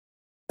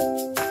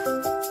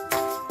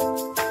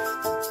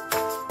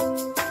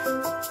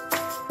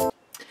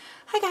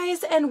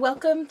and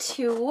welcome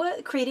to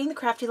Creating the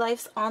Crafty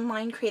Life's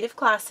online creative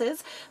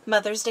classes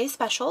Mother's Day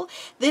special.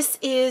 This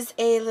is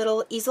a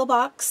little easel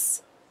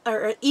box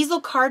or easel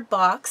card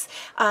box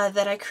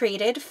that I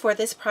created for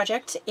this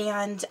project,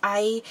 and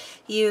I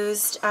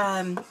used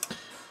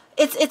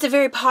it's a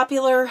very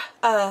popular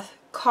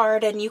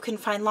card, and you can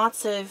find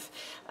lots of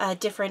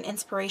different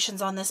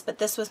inspirations on this, but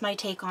this was my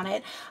take on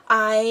it.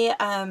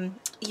 I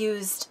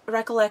used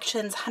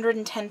Recollections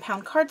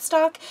 110-pound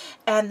cardstock,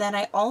 and then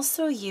I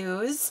also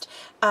used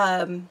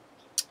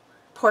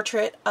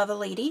Portrait of a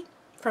Lady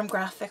from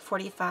Graphic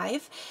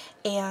 45,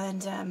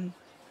 and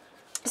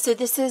so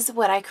this is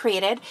what I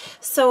created.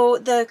 So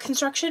the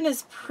construction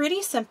is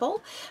pretty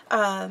simple.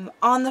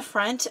 On the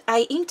front,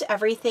 I inked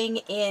everything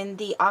in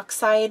the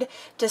Oxide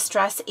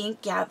Distress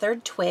Ink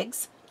Gathered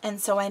Twigs, and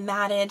so I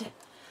matted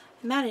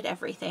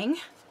everything.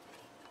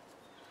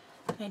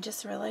 I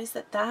just realized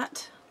that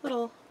that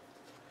little,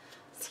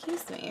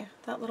 excuse me,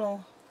 that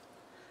little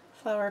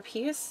flower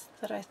piece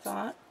that I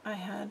thought I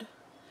had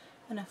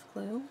enough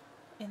glue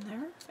in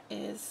there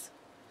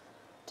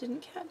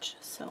didn't catch.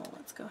 So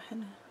let's go ahead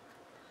and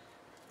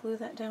glue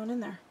that down in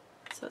there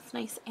so it's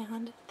nice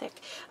and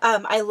thick.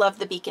 I love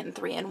the Beacon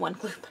 3-in-1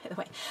 glue, by the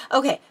way.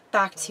 Okay,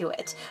 back to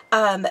it.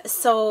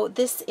 So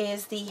this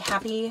is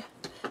the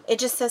it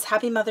just says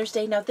Happy Mother's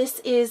Day. Now this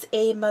is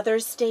a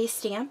Mother's Day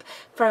stamp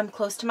from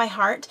Close to My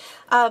Heart.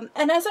 And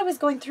as I was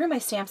going through my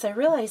stamps, I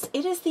realized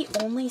it is the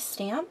only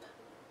stamp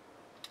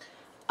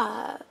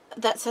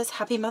that says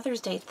Happy Mother's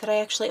Day that I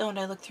actually owned.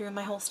 I looked through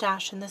my whole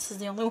stash, and this is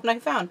the only one I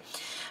found.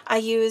 I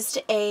used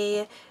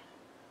a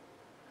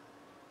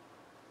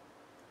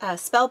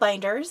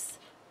Spellbinders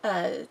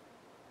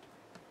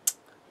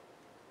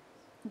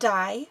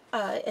die,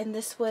 and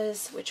this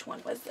was, which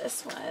one was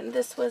this one?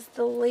 This was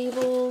the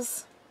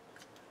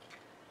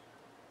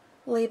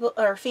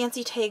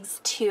Fancy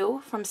Tags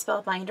 2 from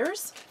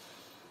Spellbinders,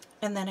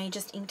 and then I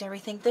just inked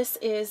everything. This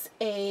is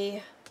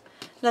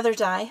another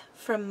die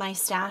from my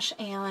stash,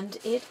 and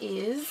it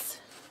is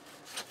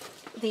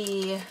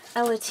the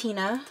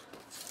Elatina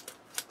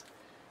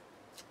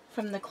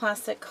from the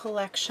Classic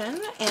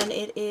Collection, and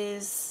it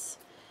is,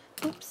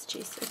 oops,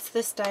 geez, it's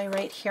this die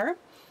right here,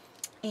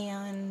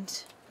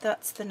 and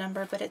that's the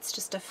number, but it's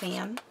just a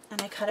fan,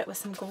 and I cut it with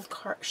some gold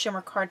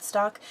shimmer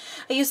cardstock.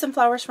 I used some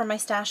flowers from my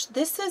stash.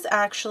 This is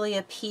actually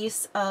a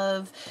piece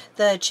of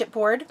the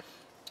chipboard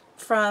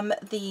from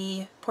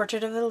the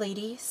Portrait of a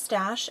Lady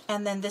stash,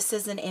 and then this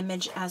is an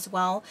image as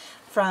well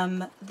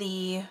from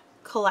the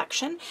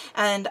collection,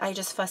 and I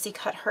just fussy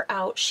cut her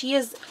out. She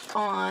is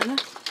on,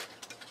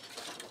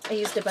 I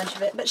used a bunch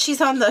of it, but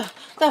she's on the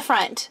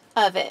front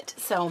of it,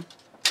 so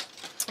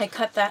I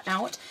cut that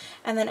out,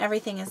 and then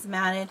everything is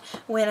matted.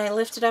 When I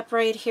lift it up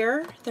right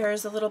here,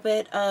 there's a little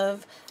bit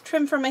of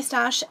trim from my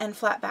stash and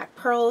flat back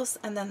pearls,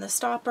 and then the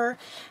stopper.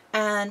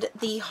 And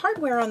the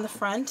hardware on the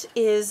front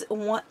is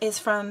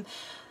from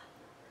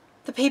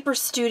the Paper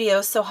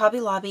Studio, so Hobby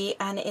Lobby,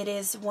 and it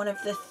is one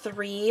of the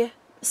 3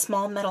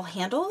 small metal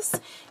handles,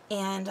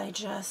 and I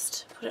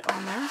just put it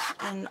on there,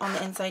 and on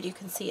the inside you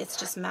can see it's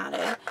just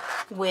matted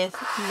with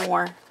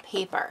more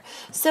paper.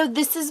 So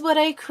this is what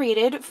I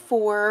created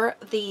for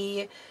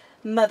the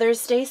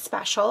Mother's Day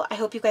special. I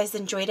hope you guys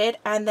enjoyed it,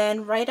 and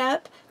then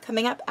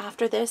coming up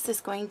after this is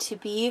going to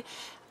be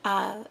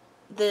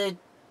the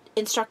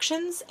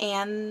instructions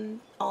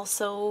and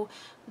also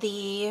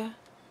the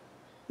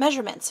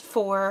measurements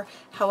for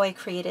how I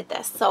created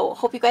this. So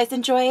hope you guys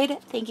enjoyed.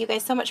 Thank you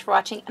guys so much for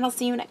watching, and I'll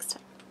see you next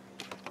time.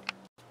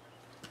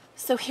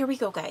 So here we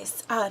go,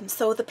 guys.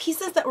 So the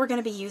pieces that we're going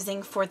to be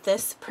using for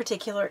this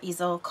particular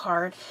easel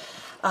card,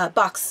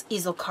 box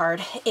easel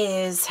card,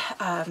 is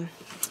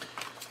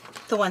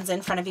the ones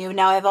in front of you.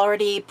 Now I've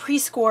already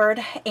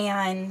pre-scored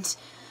and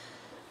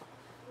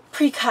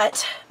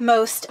pre-cut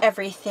most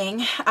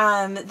everything.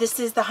 This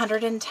is the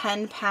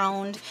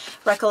 110-pound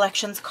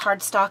Recollections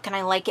cardstock, and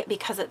I like it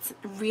because it's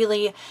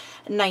really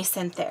nice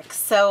and thick.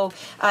 So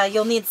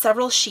you'll need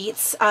several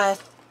sheets,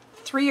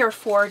 3 or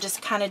 4,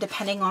 just kind of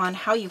depending on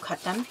how you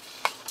cut them.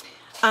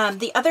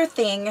 The other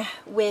thing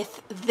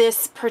with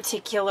this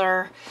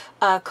particular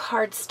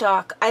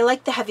cardstock, I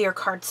like the heavier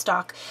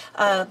cardstock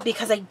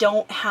because I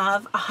don't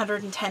have a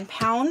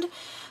 110-pound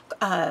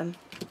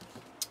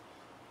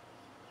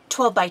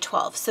 12 by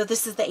 12. So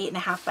this is the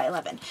 8.5 by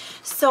 11.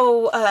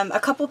 So a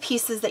couple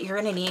pieces that you're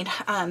going to need.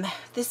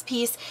 This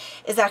piece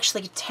is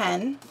actually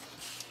 10,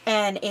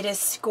 and it is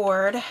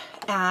scored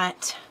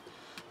at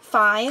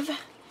 5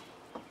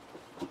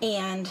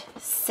 and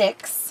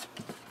 6.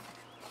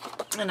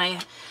 And I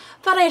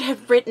thought I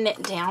had written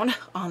it down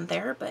on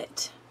there,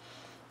 but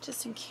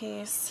just in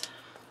case.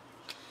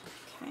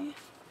 Okay,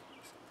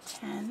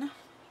 10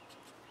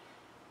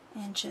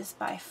 inches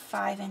by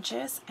 5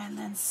 inches, and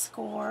then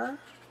score,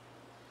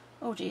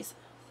 oh geez,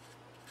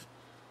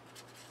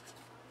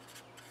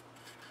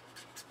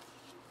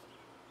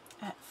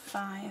 at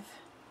 5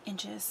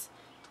 inches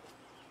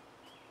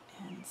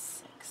and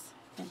 6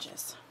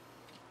 inches.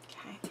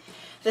 Okay,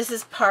 this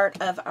is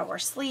part of our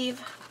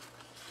sleeve.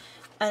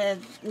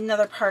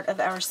 another part of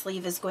our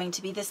sleeve is going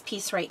to be this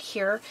piece right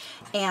here,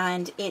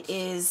 and it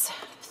is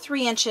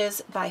 3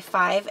 inches by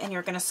 5, and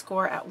you're going to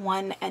score at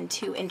 1 and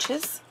 2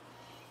 inches.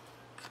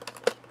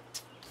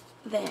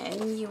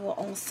 Then you will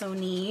also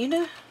need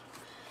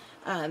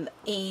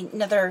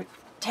another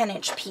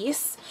 10-inch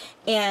piece,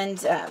 and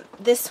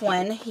this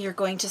one you're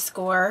going to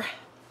score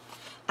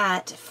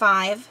at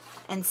 5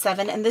 and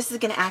 7, and this is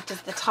going to act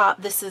as the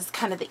top. This is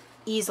kind of the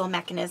easel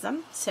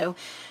mechanism. So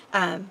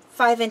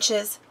 5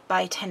 inches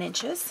by 10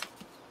 inches.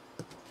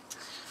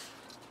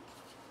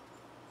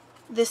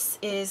 This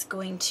is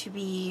going to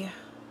be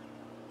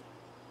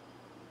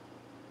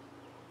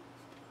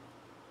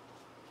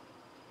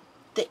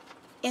the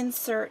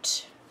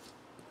insert.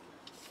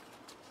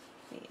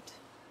 Wait.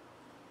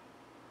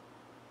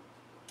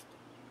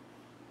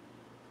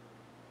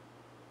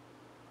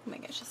 Oh my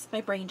gosh,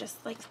 my brain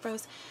just like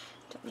froze.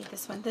 Don't need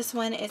this one. This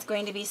one is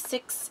going to be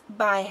 6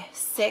 by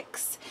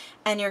 6,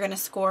 and you're going to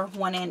score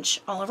 1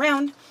 inch all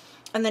around.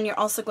 And then you're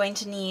also going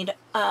to need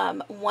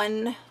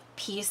one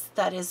piece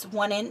that is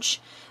 1 inch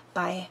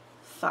by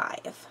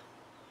 5.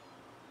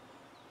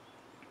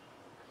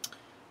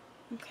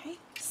 Okay,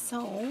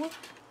 so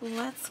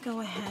let's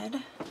go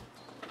ahead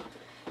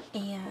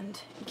and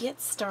get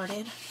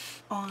started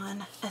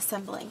on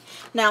assembling.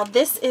 Now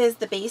this is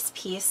the base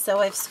piece, so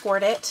I've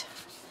scored it,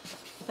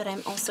 but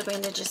I'm also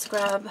going to just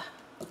grab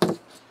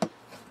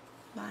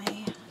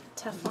my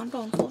Teflon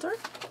bone folder.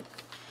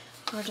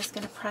 We're just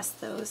going to press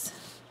those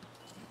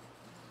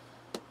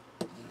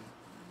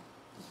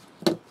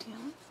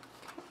down.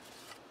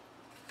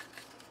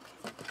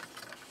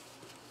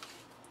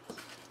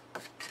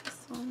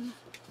 This one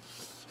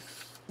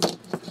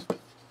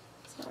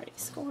is already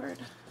scored.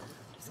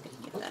 Just going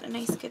to give that a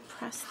nice good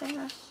press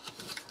there.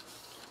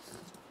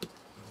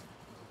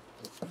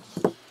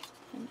 A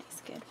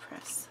nice good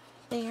press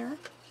there.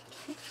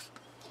 Okay.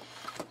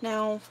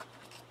 Now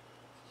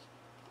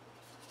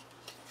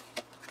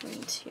I'm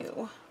going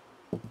to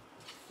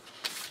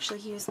actually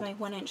use my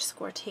 1-inch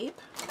score tape,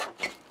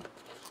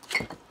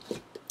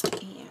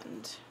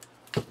 and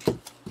I'm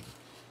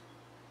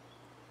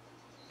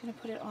going to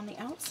put it on the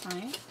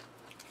outside.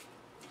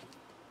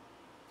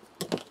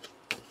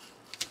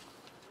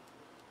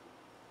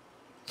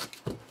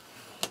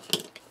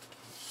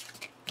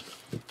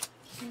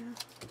 Here.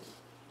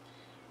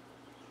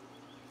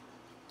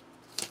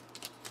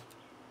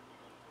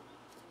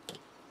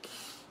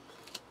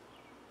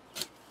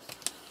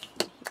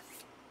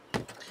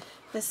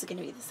 This is going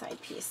to be the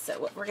side piece. So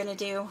what we're going to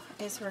do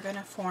is we're going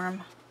to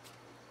form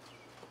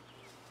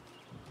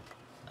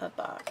a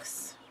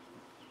box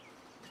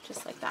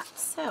just like that.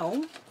 So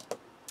I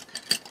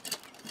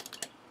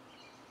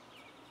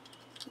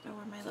don't know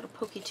where my little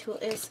pokey tool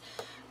is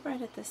right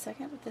at this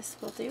second, but this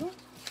will do.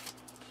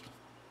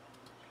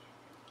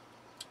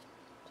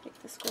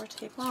 Take the score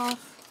tape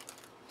off,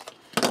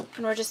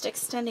 and we're just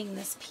extending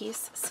this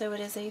piece so it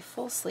is a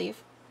full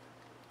sleeve.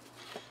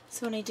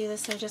 So when I do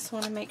this, I just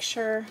want to make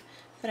sure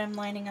that I'm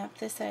lining up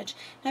this edge.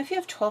 Now if you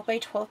have 12 by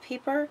 12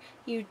 paper,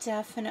 you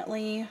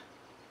definitely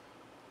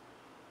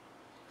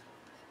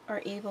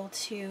are able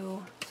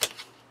to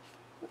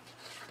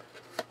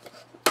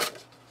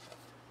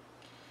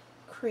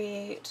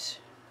create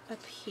a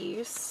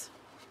piece.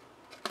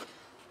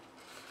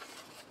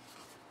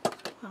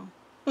 Oh,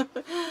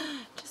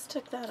 just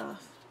took that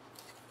off.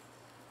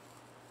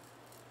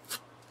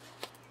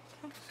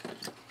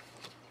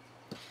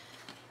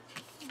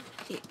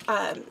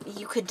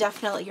 You could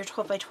definitely, your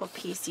 12 by 12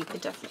 piece, you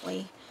could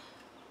definitely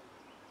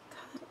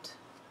cut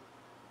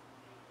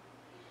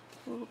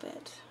a little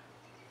bit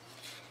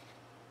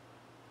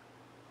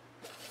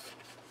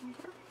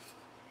over.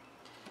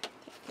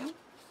 There you go.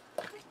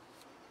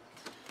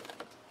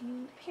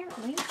 And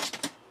apparently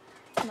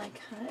my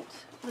cut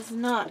was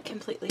not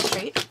completely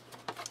straight,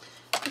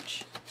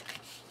 which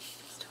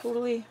is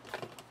totally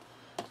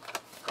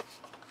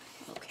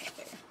okay.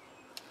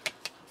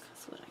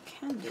 That's what I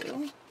can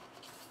do.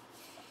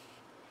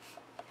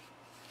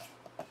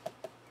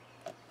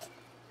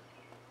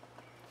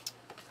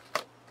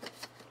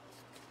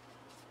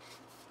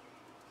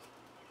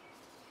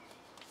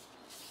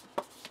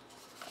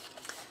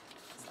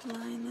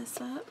 Line this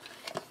up.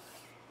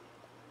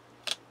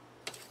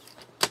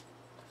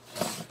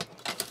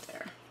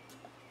 There.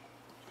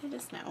 It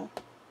is now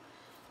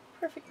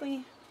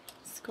perfectly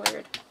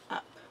squared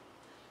up.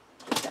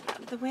 Get that out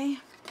of the way.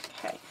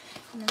 Okay.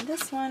 And then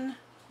this one,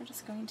 we're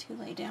just going to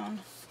lay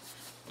down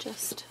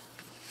just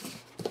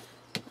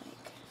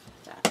like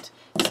that.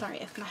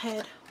 Sorry if my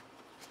head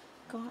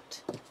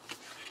got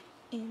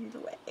in the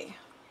way.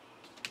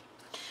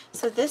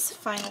 So this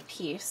final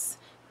piece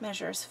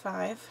measures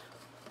 5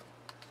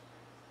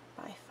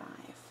 by 5.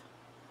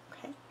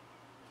 Okay.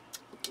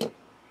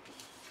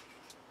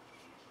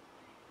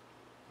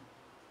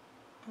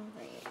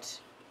 Alright.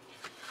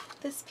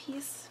 This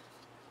piece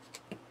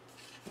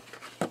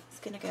is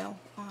going to go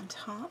on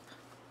top,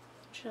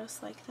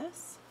 just like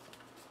this.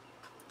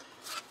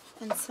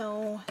 And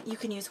so you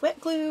can use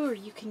wet glue or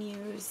you can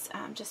use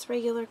just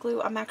regular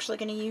glue. I'm actually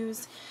going to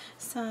use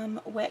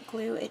some wet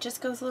glue. It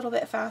just goes a little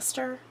bit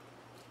faster.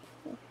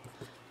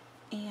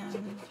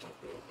 And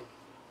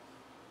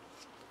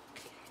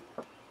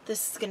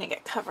this is going to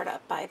get covered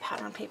up by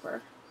pattern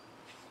paper.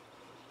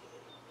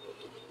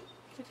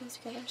 It goes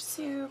together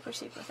super,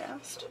 super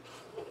fast.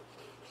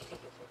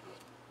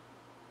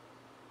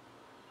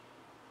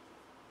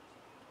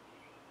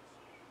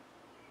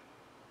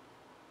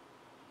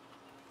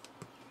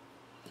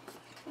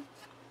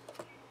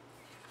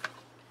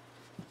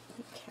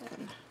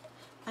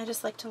 I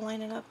just like to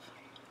line it up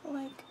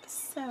like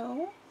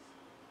so,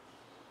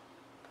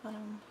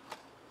 bottom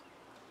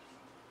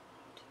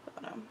to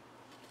bottom.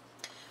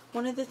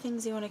 One of the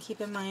things you want to keep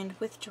in mind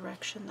with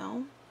direction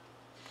though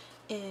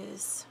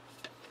is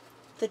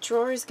the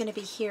drawer is going to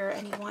be here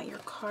and you want your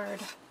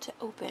card to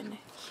open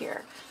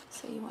here.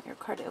 So you want your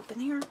card to open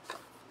here.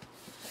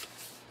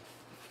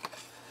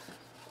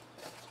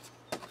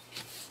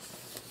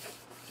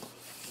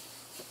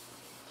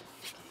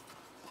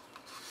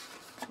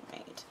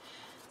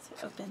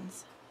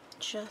 Opens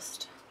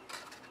just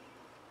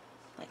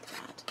like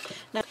that.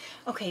 Now,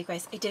 okay, you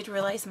guys, I did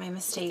realize my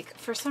mistake.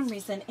 For some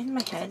reason, in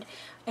my head,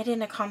 I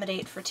didn't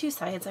accommodate for two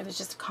sides. I was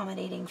just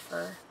accommodating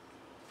for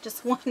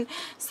just one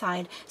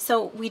side.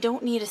 So we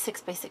don't need a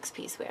 6x6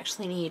 piece. We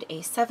actually need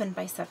a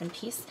 7x7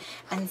 piece.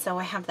 And so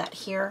I have that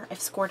here.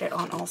 I've scored it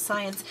on all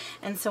sides.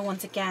 And so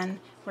once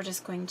again, we're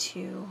just going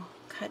to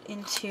cut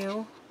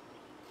into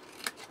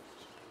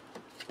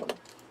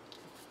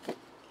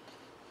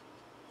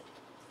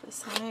the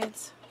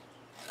sides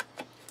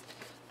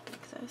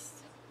like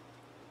this.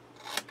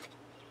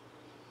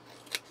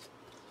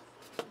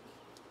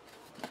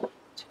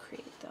 To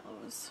create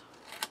those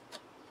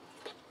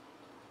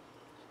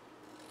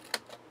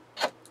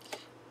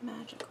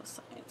magical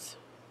sides.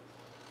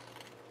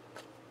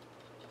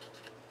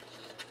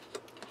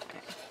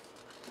 Okay.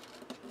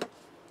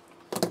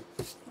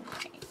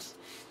 Right.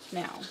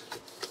 Now,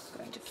 I'm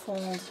going to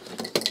fold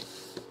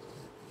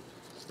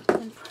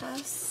and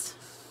press.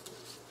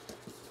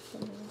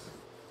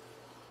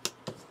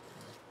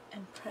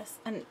 And press,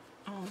 and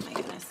oh my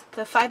goodness,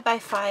 the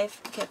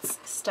 5x5 gets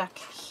stuck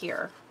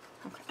here.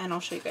 Okay, and I'll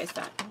show you guys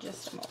that in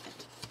just a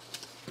moment.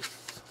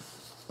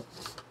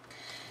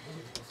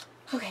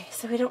 Okay,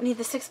 so we don't need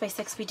the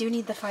 6x6, we do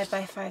need the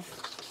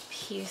 5x5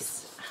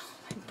 piece. Oh,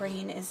 my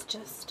brain is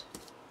just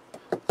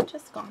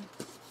gone.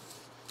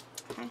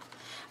 Okay,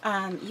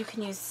 you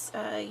can use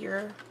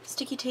your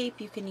sticky tape,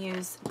 you can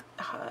use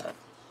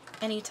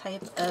any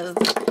type of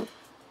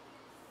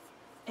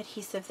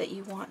adhesive that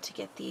you want to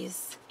get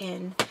these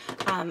in.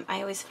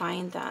 I always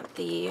find that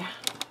the,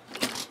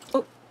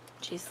 oh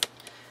jeez,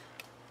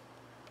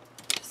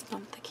 just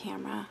bumped the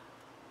camera.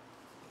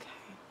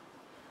 Okay,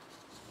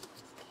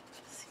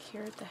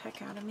 scared the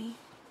heck out of me.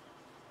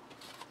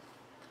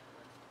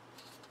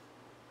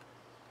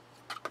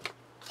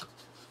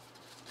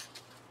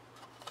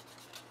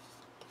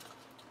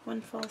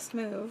 One false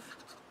move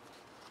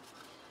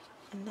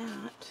and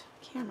that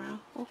camera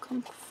will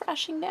come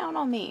crashing down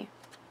on me.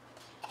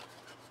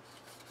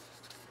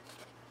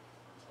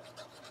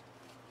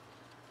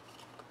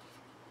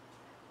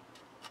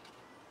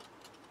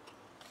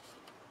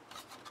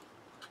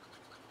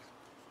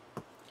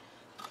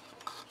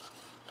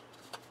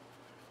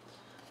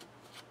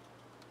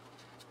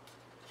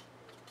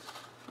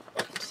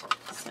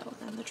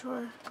 The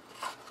drawer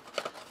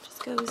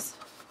just goes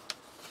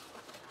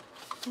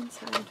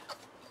inside,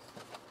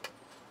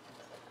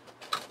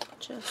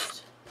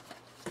 just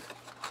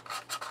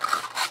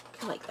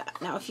like that.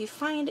 Now if you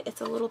find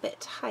it's a little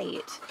bit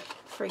tight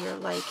for your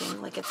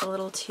liking, like it's a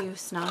little too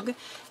snug,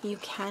 you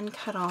can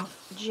cut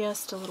off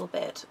just a little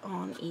bit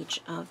on each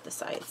of the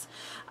sides.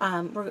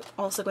 We're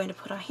also going to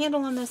put a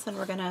handle on this, and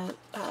we're going to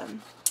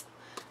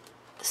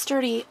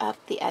sturdy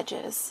up the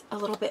edges a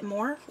little bit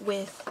more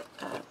with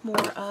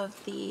more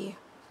of the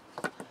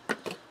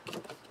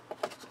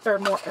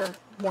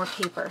more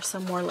paper, so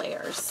more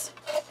layers.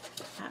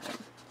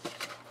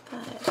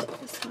 But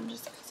this one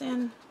just goes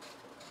in.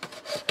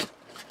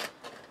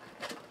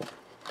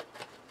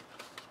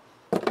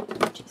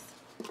 Jeez.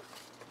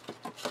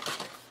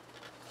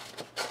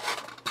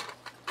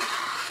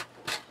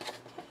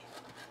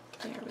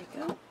 Okay, there we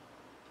go.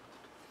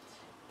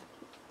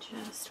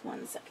 Just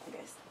 1 second,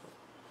 guys.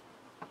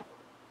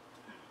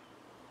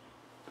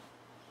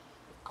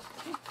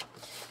 Okay.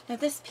 Now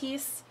this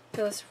piece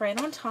goes right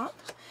on top.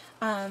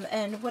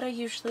 And what I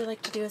usually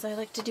like to do is I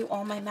like to do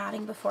all my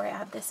matting before I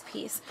add this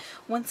piece.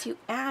 Once you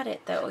add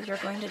it though, you're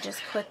going to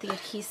just put the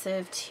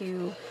adhesive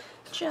to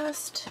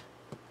just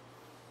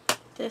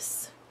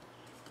this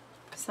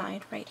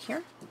side right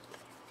here.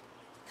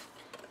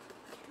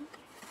 Okay.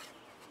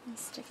 And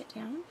stick it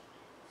down.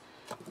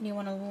 And you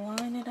want to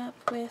line it up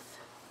with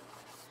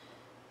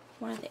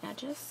one of the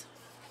edges.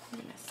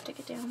 You're going to stick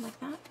it down like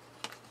that.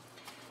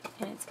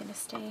 And it's going to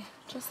stay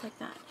just like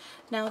that.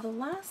 Now the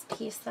last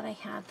piece that I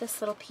had,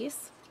 this little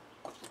piece,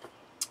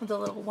 the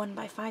little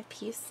 1x5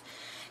 piece,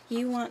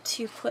 you want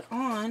to put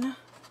on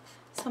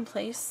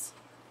someplace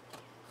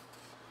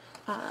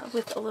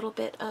with a little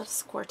bit of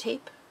score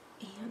tape.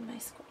 And my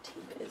score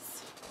tape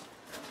is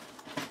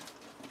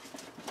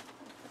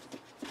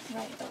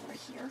right over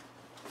here.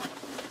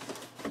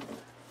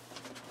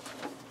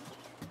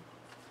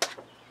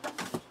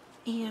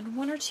 And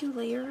 1 or 2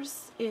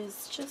 layers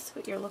is just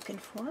what you're looking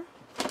for.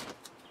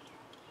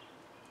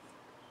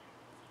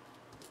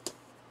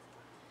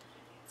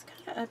 It's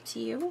kind of up to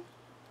you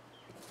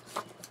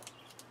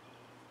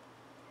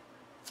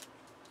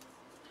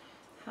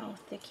how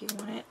thick you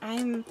want it.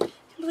 I'm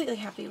completely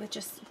happy with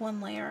just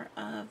 1 layer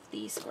of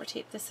the score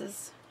tape. This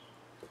is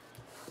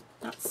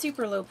not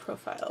super low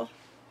profile.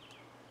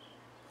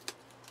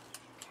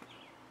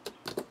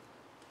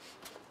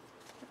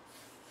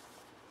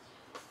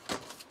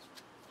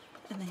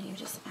 And then you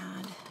just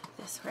add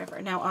this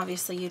wherever. Now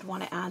obviously you'd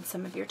want to add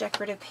some of your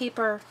decorative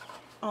paper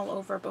all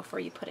over before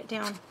you put it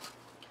down.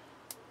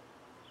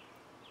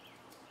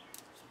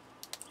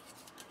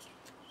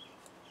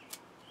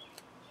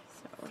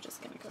 So we're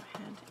just going to go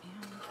ahead and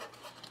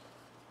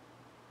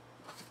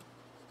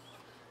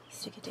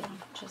stick it down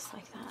just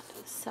like that.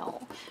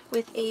 So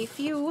with a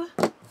few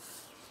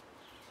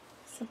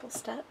simple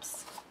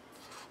steps,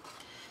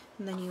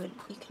 and then you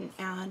can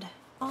add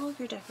all of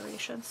your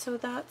decorations. So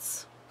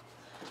that's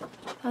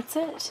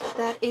it.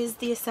 That is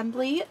the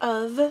assembly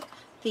of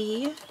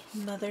the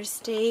Mother's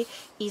Day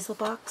easel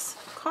box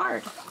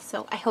card.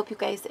 So I hope you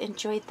guys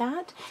enjoyed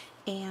that,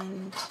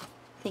 and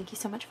thank you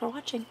so much for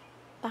watching.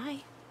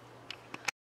 Bye.